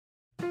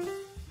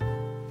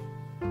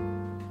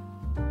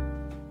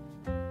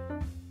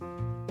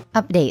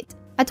Update.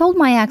 I told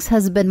my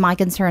ex-husband my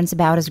concerns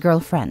about his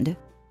girlfriend.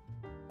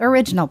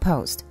 Original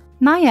post.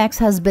 My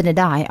ex-husband and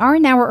I are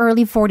in our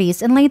early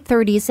 40s and late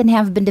 30s and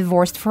have been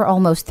divorced for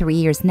almost 3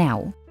 years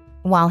now.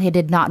 While he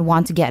did not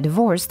want to get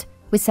divorced,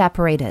 we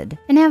separated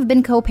and have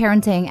been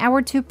co-parenting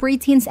our 2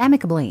 preteens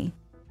amicably.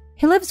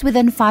 He lives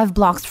within 5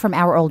 blocks from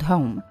our old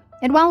home,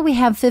 and while we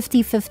have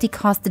 50-50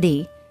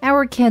 custody,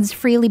 our kids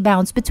freely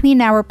bounce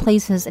between our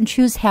places and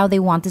choose how they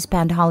want to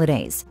spend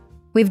holidays.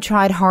 We've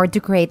tried hard to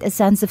create a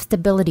sense of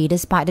stability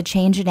despite the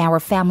change in our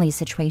family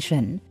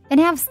situation, and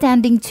have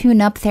standing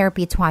tune-up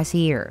therapy twice a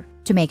year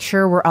to make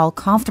sure we're all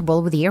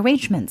comfortable with the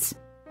arrangements.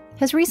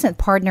 His recent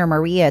partner,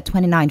 Maria,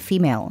 29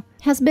 female,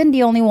 has been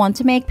the only one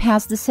to make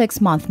past the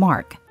 6-month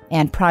mark,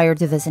 and prior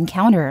to this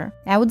encounter,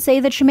 I would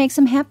say that she makes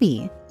him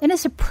happy and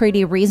is a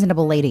pretty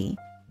reasonable lady.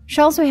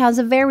 She also has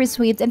a very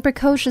sweet and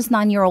precocious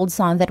 9-year-old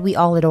son that we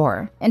all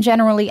adore, and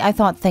generally I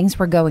thought things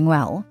were going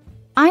well.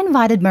 I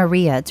invited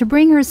Maria to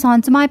bring her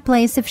son to my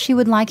place if she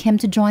would like him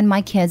to join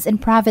my kids in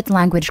private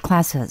language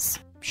classes.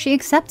 She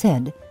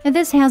accepted, and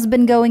this has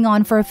been going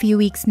on for a few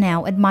weeks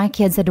now and my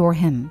kids adore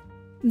him.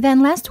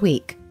 Then last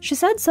week, she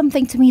said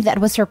something to me that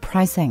was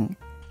surprising.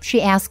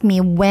 She asked me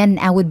when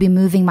I would be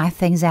moving my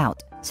things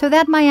out, so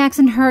that my ex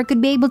and her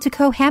could be able to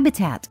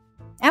cohabitat.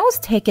 I was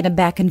taken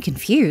aback and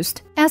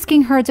confused,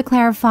 asking her to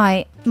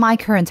clarify my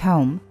current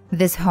home.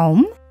 This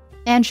home?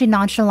 And she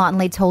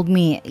nonchalantly told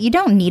me, "You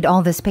don't need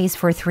all this space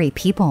for 3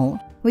 people.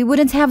 We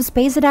wouldn't have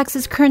space at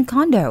X's current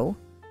condo."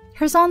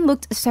 Her son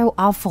looked so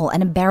awful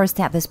and embarrassed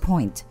at this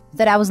point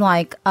that I was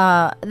like,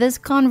 this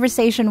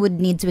conversation would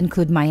need to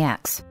include my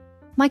ex.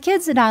 My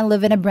kids and I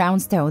live in a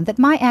brownstone that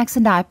my ex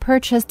and I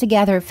purchased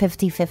together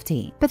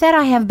 50-50, but that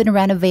I have been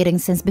renovating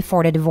since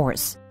before the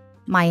divorce.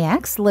 My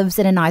ex lives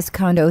in a nice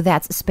condo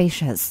that's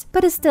spacious,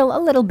 but is still a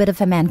little bit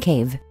of a man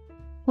cave.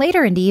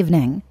 Later in the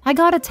evening, I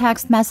got a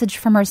text message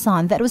from her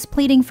son that was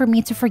pleading for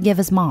me to forgive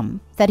his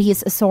mom, that he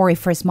is sorry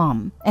for his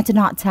mom, and to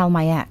not tell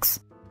my ex.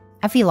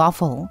 I feel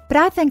awful, but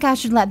I think I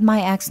should let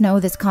my ex know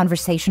this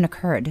conversation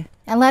occurred,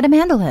 and let him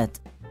handle it.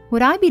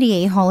 Would I be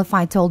the a-hole if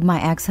I told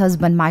my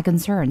ex-husband my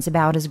concerns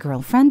about his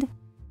girlfriend?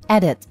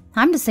 Edit.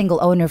 I'm the single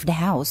owner of the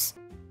house.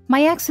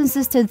 My ex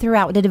insisted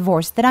throughout the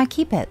divorce that I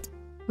keep it.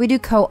 We do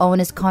co-own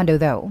his condo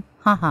though.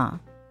 Haha.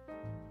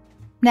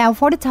 Now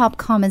for the top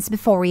comments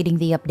before reading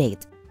the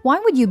update. Why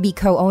would you be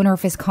co-owner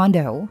of his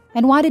condo?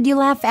 And why did you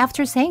laugh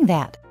after saying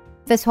that?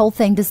 This whole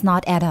thing does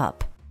not add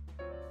up.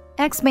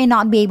 X may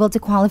not be able to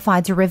qualify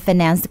to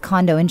refinance the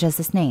condo in just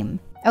his name.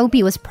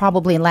 OP was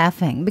probably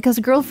laughing because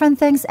girlfriend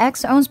thinks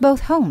X owns both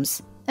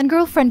homes, and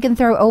girlfriend can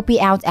throw OP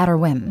out at her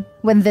whim,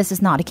 when this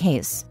is not the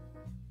case.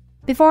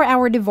 Before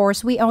our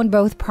divorce, we owned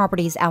both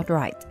properties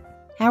outright.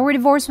 Our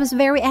divorce was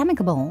very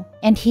amicable,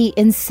 and he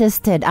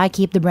insisted I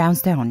keep the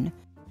brownstone.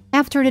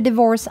 After the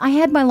divorce, I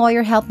had my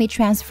lawyer help me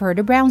transfer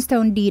the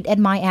brownstone deed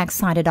and my ex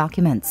signed the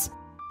documents.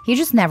 He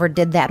just never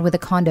did that with a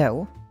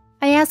condo.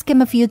 I asked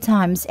him a few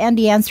times, and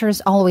the answer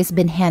has always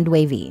been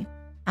hand-wavy.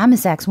 I'm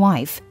his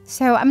ex-wife,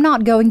 so I'm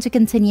not going to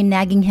continue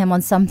nagging him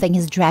on something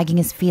he's dragging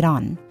his feet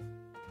on.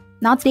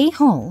 Not the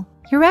a-hole.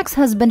 Your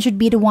ex-husband should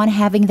be the one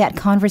having that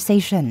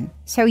conversation,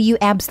 so you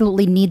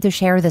absolutely need to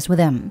share this with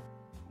him.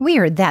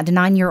 Weird that the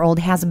 9-year-old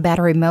has a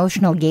better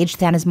emotional gauge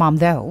than his mom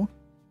though.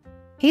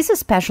 He's a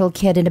special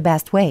kid in the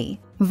best way,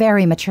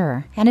 very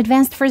mature and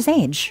advanced for his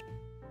age.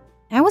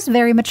 I was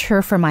very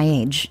mature for my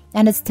age,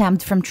 and it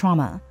stemmed from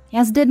trauma,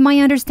 as did my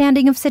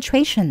understanding of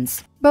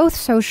situations, both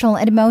social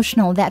and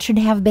emotional, that should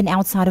have been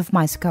outside of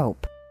my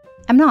scope.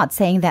 I'm not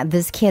saying that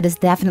this kid is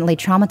definitely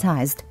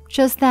traumatized,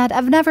 just that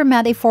I've never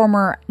met a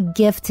former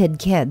gifted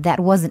kid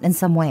that wasn't in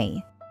some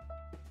way.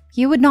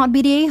 You would not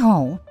be the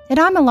a-hole, and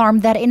I'm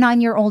alarmed that a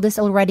 9-year-old is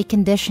already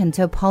conditioned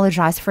to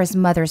apologize for his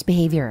mother's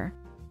behavior.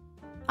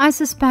 I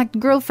suspect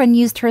girlfriend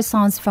used her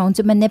son's phone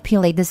to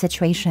manipulate the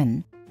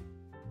situation.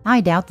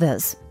 I doubt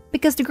this,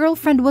 because the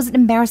girlfriend wasn't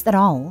embarrassed at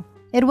all.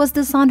 It was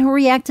the son who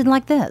reacted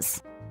like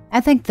this. I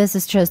think this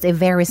is just a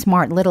very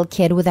smart little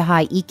kid with a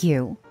high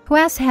EQ, who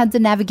has had to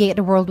navigate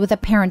the world with a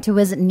parent who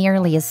isn't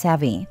nearly as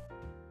savvy.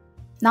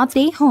 Not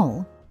the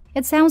a-hole.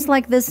 It sounds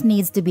like this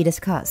needs to be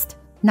discussed,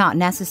 not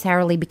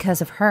necessarily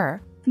because of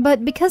her,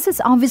 but because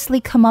it's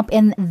obviously come up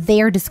in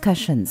their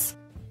discussions.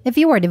 If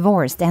you are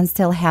divorced and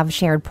still have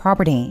shared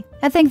property,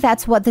 I think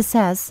that's what this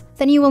says,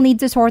 then you will need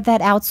to sort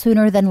that out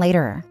sooner than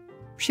later.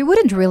 She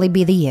wouldn't really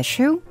be the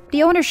issue.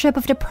 The ownership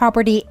of the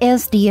property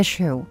is the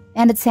issue,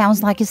 and it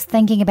sounds like he's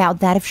thinking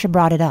about that if she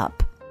brought it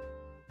up.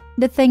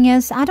 The thing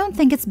is, I don't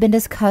think it's been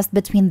discussed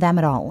between them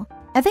at all.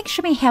 I think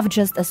she may have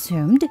just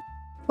assumed.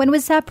 When we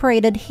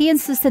separated, he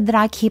insisted that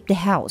I keep the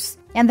house,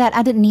 and that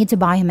I didn't need to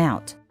buy him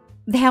out.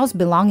 The house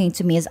belonging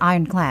to me is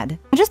ironclad.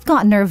 I just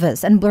got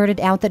nervous and blurted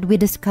out that we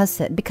discuss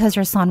it because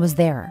her son was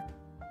there.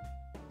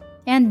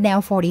 And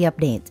now for the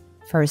update.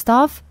 First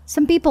off,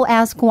 some people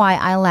ask why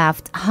I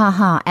laughed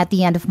haha at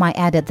the end of my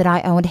edit that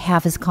I owned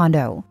half his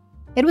condo.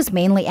 It was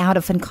mainly out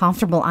of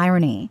uncomfortable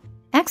irony.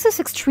 X is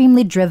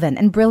extremely driven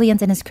and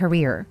brilliant in his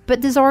career,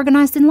 but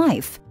disorganized in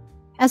life.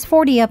 As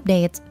for the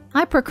update,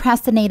 I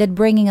procrastinated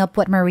bringing up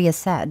what Maria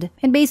said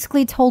and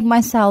basically told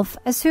myself,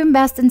 assume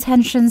best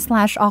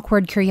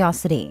intention/awkward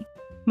curiosity.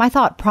 My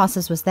thought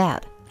process was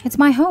that it's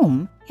my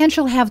home, and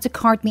she'll have to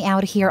cart me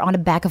out here on the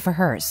back of a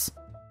hearse.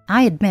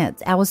 I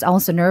admit I was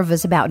also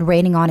nervous about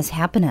raining on his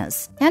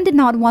happiness and did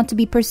not want to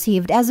be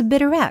perceived as a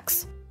bitter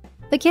ex.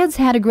 The kids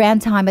had a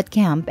grand time at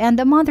camp, and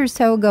a month or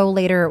so ago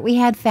later, we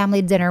had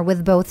family dinner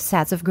with both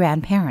sets of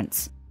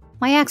grandparents.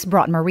 My ex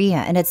brought Maria,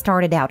 and it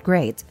started out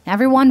great.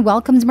 Everyone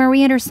welcomed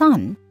Maria and her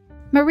son.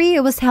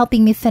 Maria was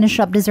helping me finish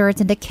up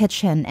dessert in the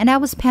kitchen, and I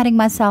was patting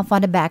myself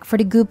on the back for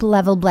the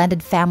goop-level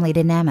blended family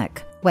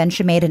dynamic when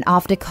she made an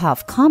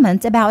off-the-cuff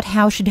comment about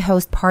how she'd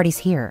host parties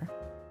here.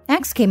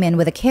 Ex came in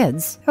with the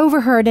kids,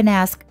 overheard and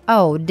asked,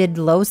 "Oh, did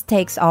Low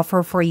Stakes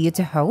offer for you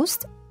to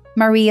host?"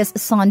 Maria's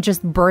son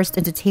just burst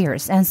into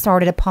tears and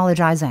started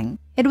apologizing.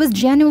 It was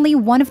genuinely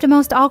one of the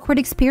most awkward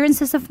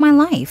experiences of my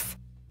life.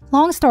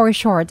 Long story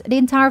short, the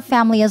entire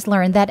family has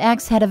learned that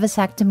ex had a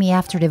vasectomy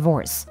after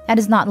divorce and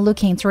is not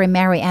looking to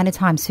remarry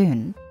anytime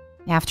soon.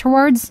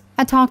 Afterwards,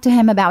 I talked to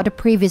him about the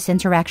previous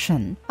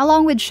interaction,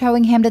 along with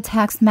showing him the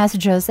text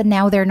messages, and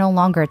now they're no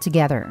longer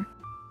together.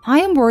 I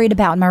am worried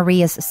about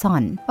Maria's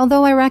son,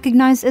 although I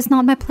recognize it's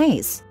not my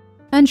place.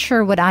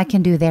 Unsure what I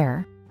can do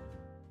there.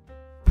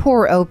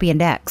 Poor Opie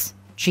and ex.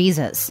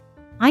 Jesus.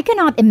 I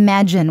cannot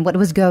imagine what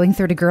was going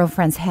through the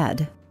girlfriend's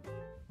head.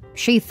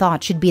 She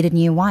thought she'd be the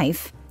new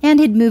wife, and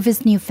he'd move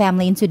his new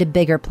family into the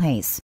bigger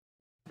place.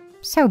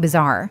 So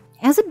bizarre,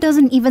 as it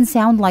doesn't even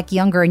sound like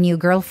younger new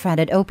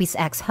girlfriend at Opie's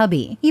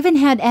ex-hubby even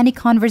had any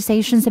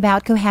conversations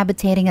about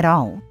cohabitating at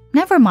all.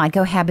 Never mind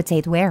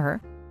cohabitate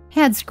where.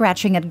 Head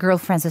scratching at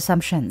girlfriend's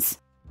assumptions.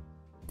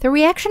 The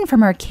reaction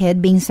from her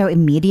kid being so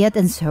immediate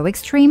and so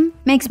extreme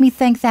makes me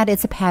think that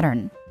it's a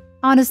pattern.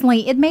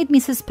 Honestly, it made me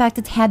suspect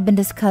it had been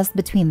discussed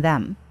between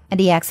them, and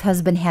the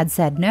ex-husband had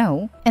said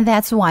no, and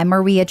that's why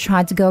Maria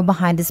tried to go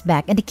behind his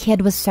back and the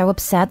kid was so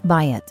upset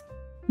by it.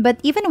 But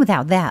even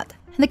without that,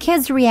 the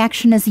kid's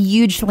reaction is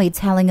hugely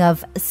telling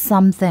of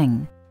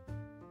something.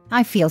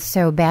 I feel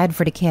so bad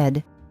for the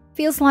kid.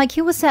 Feels like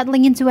he was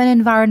settling into an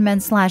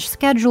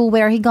environment/schedule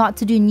where he got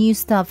to do new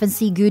stuff and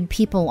see good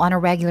people on a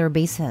regular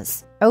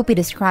basis. Opie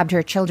described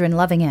her children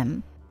loving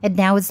him, and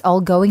now it's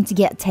all going to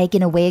get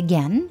taken away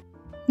again?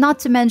 Not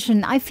to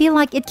mention, I feel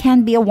like it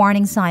can be a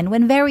warning sign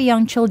when very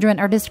young children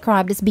are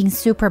described as being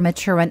super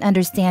mature and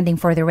understanding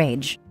for their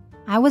age.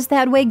 I was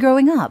that way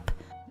growing up,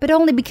 but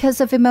only because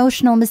of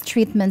emotional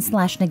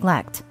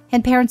mistreatment/neglect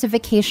and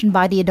parentification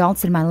by the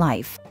adults in my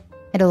life.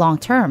 In the long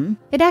term,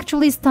 it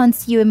actually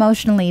stunts you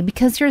emotionally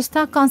because you're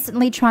stuck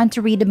constantly trying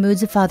to read the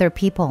moods of other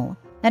people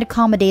and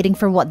accommodating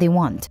for what they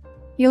want.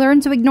 You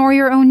learn to ignore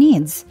your own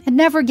needs and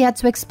never get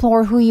to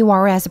explore who you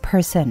are as a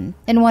person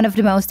in one of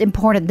the most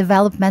important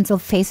developmental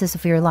phases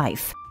of your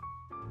life.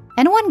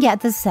 Anyone get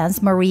the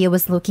sense Maria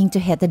was looking to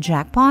hit the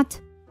jackpot?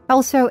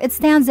 Also, it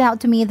stands out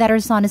to me that her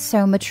son is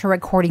so mature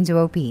according to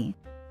Opie.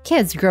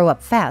 Kids grow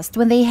up fast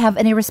when they have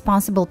an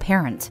irresponsible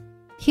parent.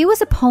 He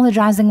was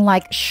apologizing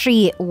like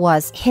she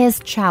was his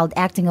child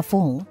acting a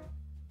fool.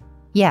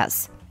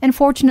 Yes,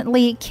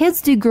 unfortunately,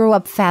 kids do grow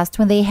up fast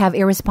when they have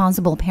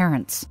irresponsible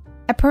parents.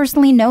 I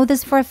personally know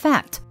this for a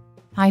fact.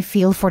 I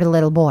feel for the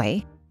little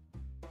boy.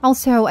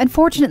 Also,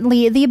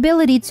 unfortunately, the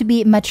ability to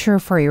be mature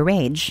for your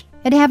age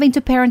and having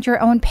to parent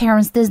your own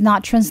parents does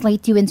not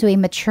translate you into a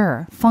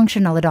mature,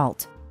 functional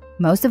adult.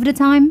 Most of the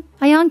time,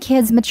 a young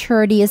kid's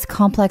maturity is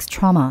complex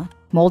trauma,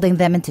 molding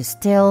them into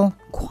still,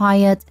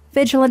 quiet,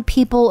 vigilant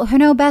people who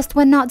know best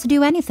when not to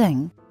do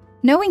anything.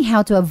 Knowing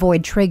how to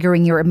avoid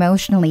triggering your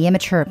emotionally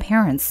immature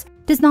parents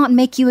does not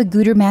make you a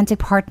good romantic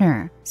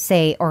partner,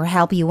 say, or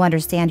help you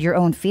understand your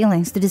own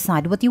feelings to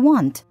decide what you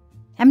want.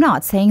 I'm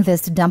not saying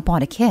this to dump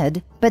on a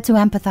kid, but to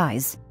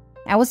empathize.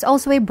 I was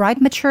also a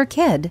bright, mature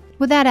kid.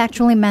 What that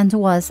actually meant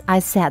was I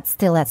sat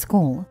still at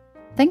school.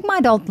 Think my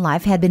adult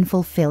life had been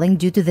fulfilling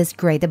due to this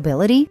great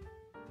ability?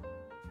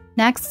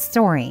 Next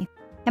story.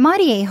 Am I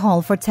the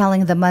a-hole for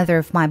telling the mother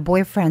of my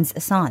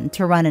boyfriend's son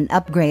to run an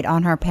upgrade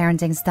on her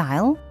parenting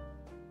style?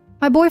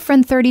 My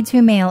boyfriend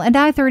 32 male and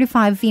I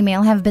 35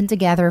 female have been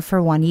together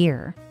for 1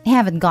 year.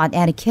 Haven't got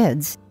any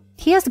kids.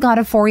 He has got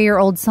a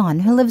 4-year-old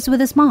son who lives with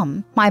his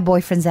mom, my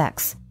boyfriend's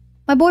ex.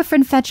 My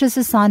boyfriend fetches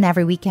his son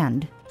every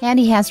weekend, and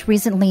he has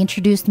recently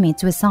introduced me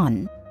to his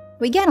son.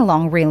 We get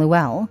along really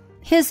well.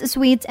 He's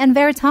sweet and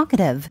very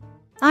talkative.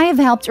 I have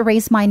helped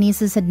raise my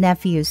nieces and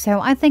nephews, so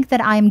I think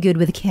that I am good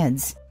with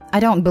kids. I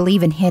don't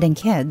believe in hitting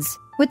kids.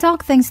 We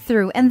talk things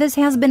through, and this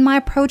has been my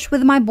approach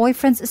with my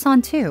boyfriend's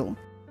son too.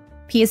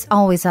 He is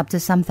always up to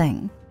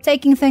something,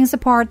 taking things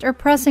apart or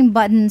pressing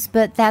buttons,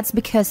 but that's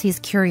because he's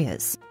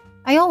curious.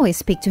 I always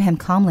speak to him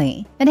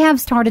calmly and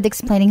have started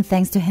explaining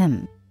things to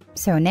him.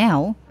 So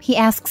now, he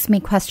asks me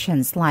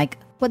questions like,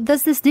 "What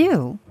does this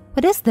do?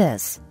 What is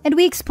this?" And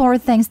we explore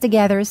things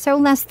together, so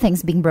less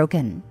things being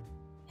broken.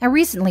 I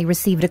recently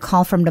received a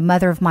call from the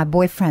mother of my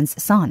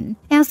boyfriend's son,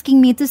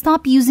 asking me to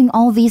stop using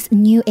all these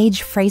new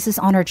age phrases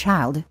on her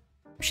child.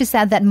 She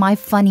said that my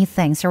funny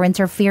things are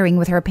interfering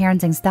with her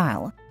parenting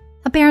style.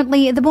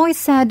 Apparently, the boy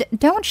said,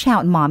 "Don't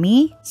shout,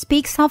 mommy.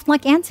 Speak soft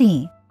like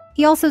auntie."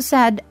 He also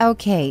said,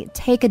 "Okay,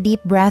 take a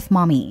deep breath,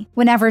 mommy,"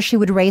 whenever she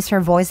would raise her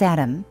voice at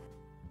him.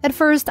 At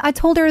first, I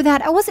told her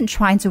that I wasn't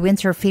trying to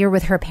interfere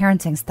with her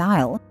parenting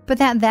style, but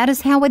that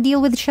is how I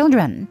deal with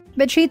children.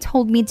 But she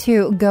told me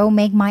to go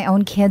make my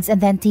own kids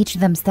and then teach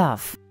them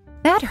stuff.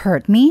 That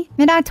hurt me,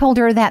 and I told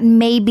her that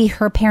maybe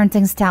her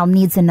parenting style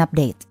needs an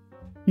update.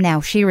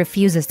 Now she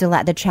refuses to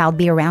let the child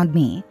be around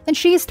me, and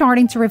she is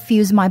starting to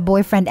refuse my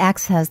boyfriend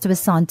access to his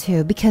son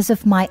too because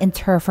of my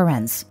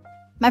interference.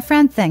 My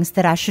friend thinks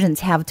that I shouldn't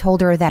have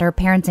told her that her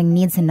parenting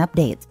needs an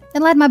update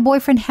and let my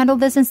boyfriend handle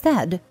this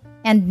instead.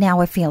 And now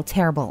I feel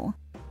terrible.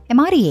 Am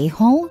I the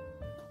a-hole?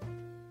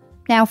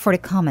 Now for the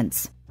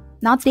comments.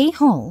 Not the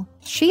a-hole.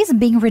 She's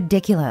being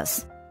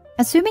ridiculous.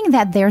 Assuming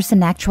that there's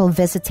an actual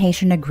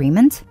visitation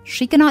agreement,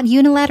 she cannot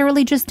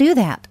unilaterally just do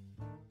that.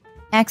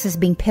 X is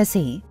being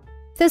pissy.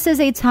 This is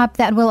a type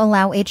that will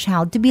allow a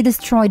child to be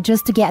destroyed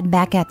just to get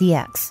back at the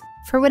ex,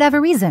 for whatever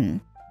reason.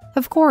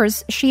 Of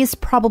course, she is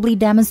probably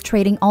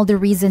demonstrating all the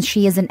reasons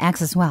she is an ex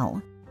as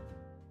well.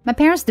 My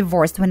parents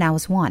divorced when I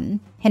was 1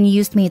 and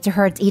used me to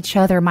hurt each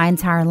other my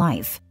entire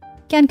life.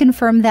 Can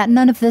confirm that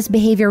none of this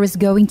behavior was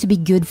going to be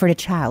good for the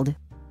child.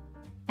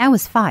 I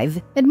was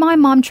 5 and my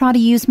mom tried to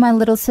use my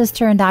little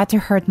sister and I to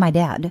hurt my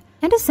dad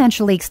and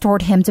essentially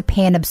extort him to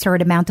pay an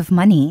absurd amount of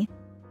money.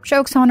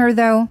 Joke's on her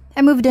though,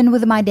 I moved in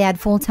with my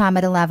dad full-time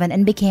at 11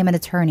 and became an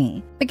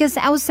attorney because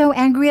I was so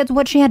angry at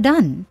what she had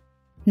done.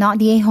 Not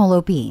the a-hole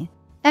OP.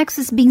 X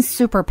is being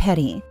super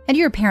petty and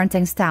your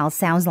parenting style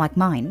sounds like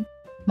mine.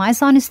 My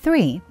son is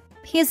 3.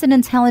 He is an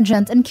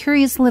intelligent and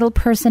curious little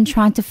person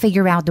trying to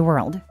figure out the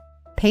world.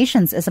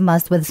 Patience is a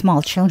must with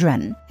small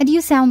children, and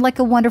you sound like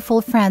a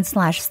wonderful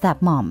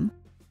friend/stepmom.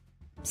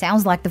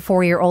 Sounds like the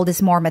 4-year-old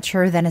is more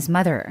mature than his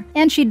mother,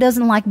 and she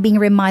doesn't like being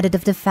reminded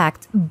of the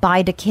fact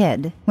by the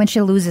kid when she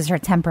loses her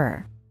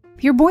temper.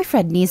 Your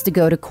boyfriend needs to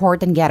go to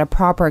court and get a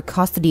proper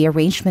custody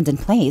arrangement in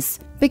place,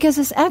 because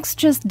his ex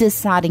just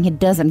deciding he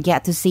doesn't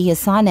get to see his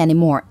son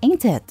anymore,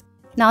 ain't it?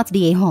 Not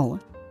the a-hole.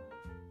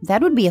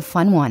 That would be a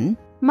fun one.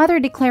 Mother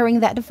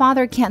declaring that the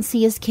father can't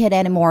see his kid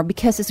anymore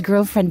because his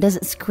girlfriend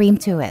doesn't scream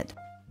to it.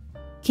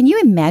 Can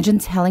you imagine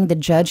telling the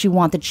judge you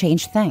want to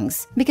change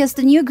things because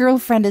the new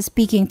girlfriend is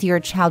speaking to your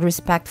child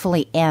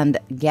respectfully and,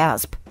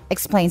 gasp,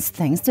 explains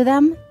things to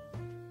them?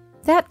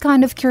 That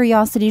kind of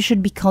curiosity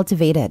should be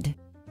cultivated.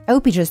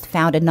 Opie just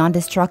found a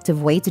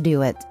non-destructive way to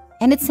do it,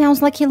 and it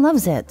sounds like he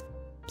loves it.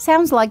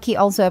 Sounds like he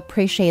also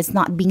appreciates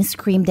not being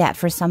screamed at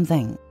for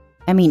something.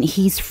 I mean,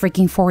 he's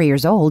freaking 4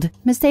 years old.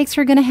 Mistakes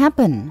are gonna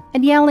happen,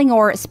 and yelling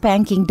or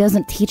spanking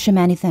doesn't teach him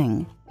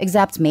anything,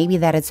 except maybe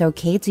that it's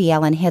okay to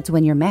yell and hit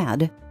when you're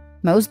mad.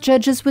 Most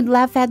judges would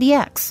laugh at the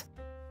ex.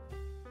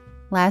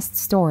 Last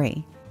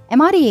story.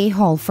 Am I the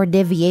a-hole for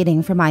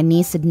deviating from my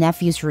niece and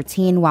nephew's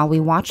routine while we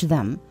watch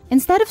them,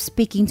 instead of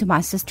speaking to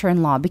my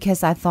sister-in-law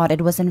because I thought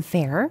it was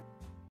unfair?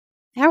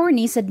 Our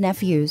niece and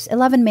nephews,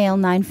 11 male,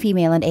 9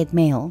 female, and 8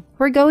 male,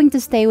 were going to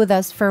stay with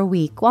us for a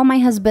week while my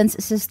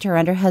husband's sister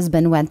and her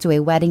husband went to a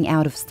wedding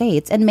out of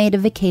state and made a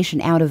vacation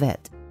out of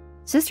it.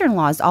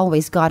 Sister-in-law's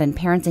always gotten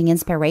parenting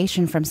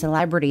inspiration from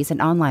celebrities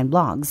and online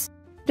blogs.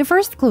 The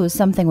first clue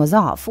something was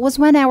off was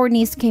when our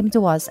niece came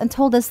to us and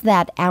told us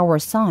that our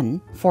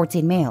son,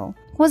 14 male,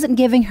 wasn't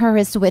giving her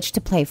his Switch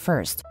to play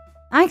first.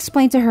 I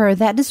explained to her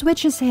that the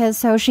Switch is his,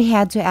 so she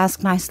had to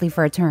ask nicely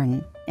for a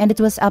turn, and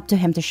it was up to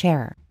him to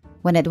share.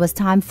 When it was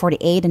time for the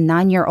 8 and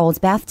 9-year-olds'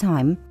 bath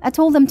time, I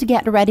told them to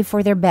get ready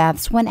for their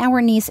baths when our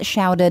niece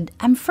shouted,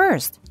 "I'm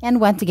first," and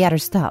went to get her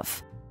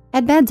stuff.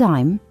 At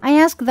bedtime, I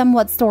asked them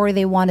what story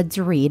they wanted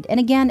to read, and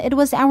again, it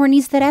was our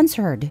niece that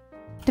answered.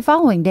 The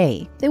following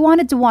day, they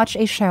wanted to watch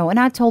a show and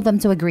I told them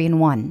to agree on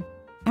one.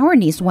 Our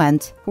niece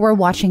went, we're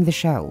watching the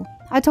show.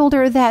 I told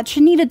her that she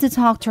needed to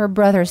talk to her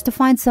brothers to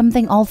find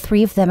something all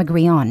 3 of them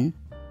agree on.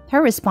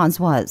 Her response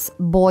was,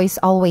 boys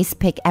always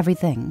pick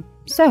everything.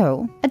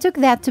 So, I took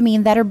that to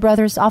mean that her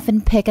brothers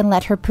often pick and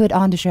let her put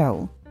on the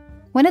show.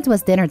 When it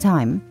was dinner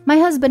time, my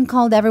husband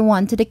called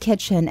everyone to the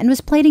kitchen and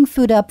was plating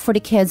food up for the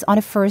kids on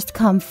a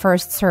first-come,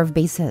 first-served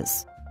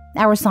basis.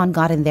 Our son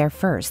got in there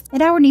first,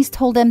 and our niece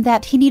told him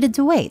that he needed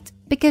to wait,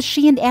 because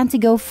she and Auntie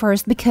go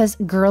first because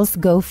girls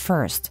go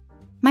first.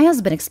 My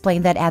husband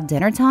explained that at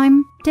dinner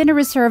time, dinner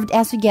is served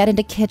as we get in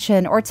the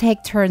kitchen or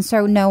take turns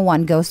so no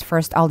one goes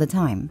first all the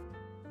time.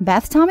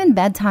 Bath time and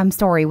bedtime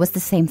story was the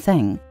same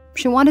thing.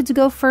 She wanted to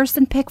go first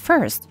and pick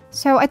first.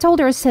 So I told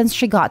her since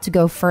she got to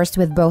go first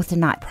with both the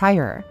night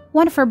prior,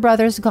 one of her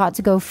brothers got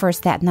to go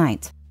first that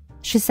night.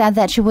 She said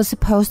that she was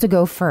supposed to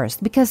go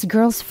first because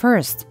girls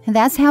first, and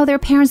that's how their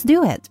parents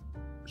do it.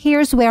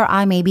 Here's where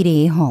I may be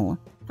the a-hole.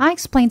 I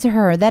explained to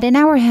her that in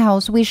our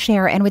house we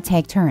share and we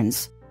take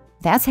turns.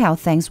 That's how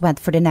things went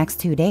for the next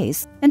 2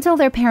 days, until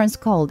their parents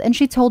called and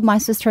she told my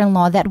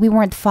sister-in-law that we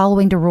weren't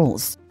following the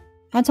rules.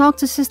 I talked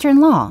to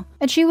sister-in-law,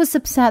 and she was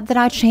upset that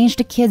I changed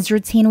the kids'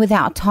 routine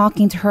without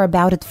talking to her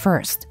about it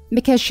first,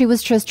 because she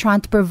was just trying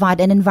to provide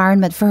an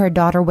environment for her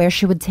daughter where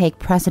she would take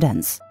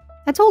precedence.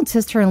 I told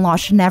sister-in-law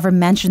she never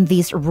mentioned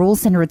these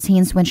rules and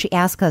routines when she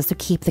asked us to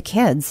keep the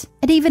kids.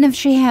 And even if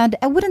she had,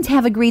 I wouldn't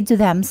have agreed to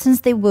them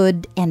since they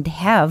would, and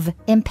have,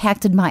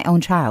 impacted my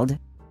own child.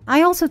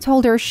 I also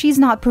told her she's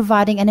not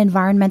providing an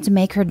environment to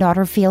make her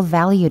daughter feel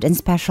valued and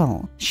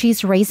special.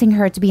 She's raising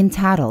her to be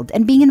entitled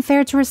and being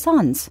unfair to her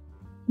sons.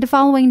 The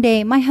following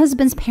day, my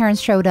husband's parents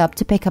showed up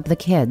to pick up the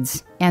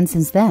kids. And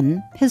since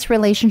then, his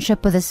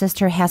relationship with his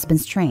sister has been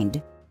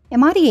strained.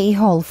 Am I the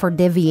a-hole for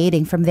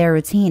deviating from their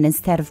routine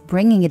instead of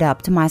bringing it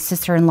up to my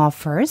sister-in-law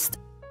first?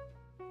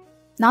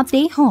 Not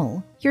the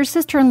a-hole. Your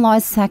sister-in-law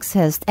is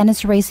sexist and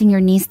is raising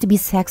your niece to be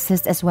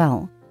sexist as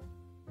well.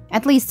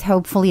 At least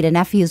hopefully the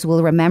nephews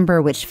will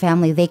remember which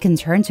family they can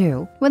turn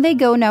to when they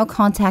go no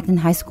contact in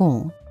high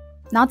school.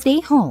 Not the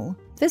a-hole.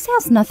 This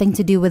has nothing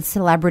to do with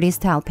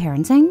celebrity-style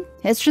parenting.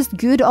 It's just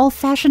good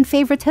old-fashioned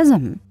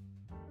favoritism.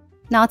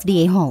 Not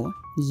the a-hole.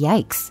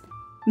 Yikes.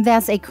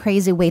 That's a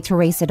crazy way to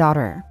raise a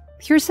daughter.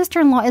 Your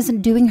sister-in-law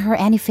isn't doing her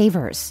any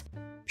favors.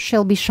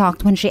 She'll be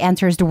shocked when she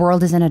enters the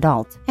world as an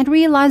adult and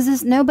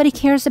realizes nobody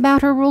cares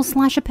about her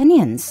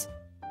rules/opinions.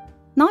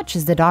 Not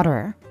just the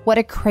daughter. What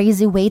a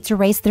crazy way to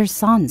raise their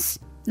sons.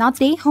 Not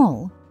the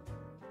a-hole.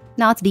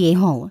 Not the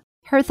a-hole.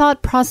 Her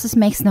thought process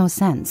makes no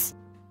sense.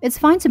 It's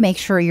fine to make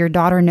sure your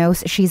daughter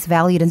knows she's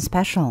valued and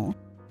special.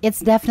 It's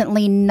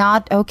definitely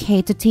not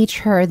okay to teach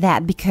her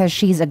that because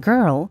she's a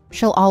girl,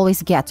 she'll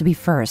always get to be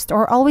first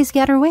or always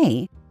get her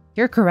way.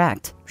 You're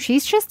correct.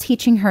 She's just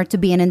teaching her to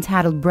be an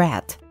entitled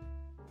brat.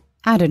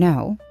 I don't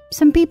know.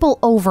 Some people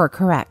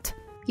overcorrect.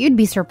 You'd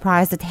be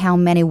surprised at how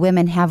many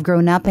women have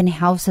grown up in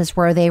houses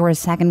where they were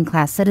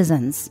second-class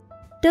citizens.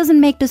 Doesn't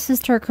make the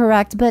sister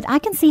correct, but I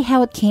can see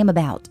how it came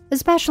about,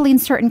 especially in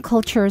certain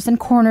cultures and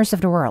corners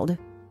of the world.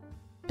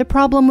 The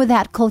problem with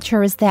that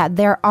culture is that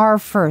there are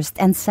first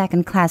and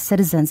second-class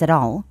citizens at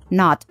all,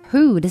 not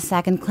who the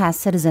second-class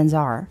citizens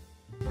are.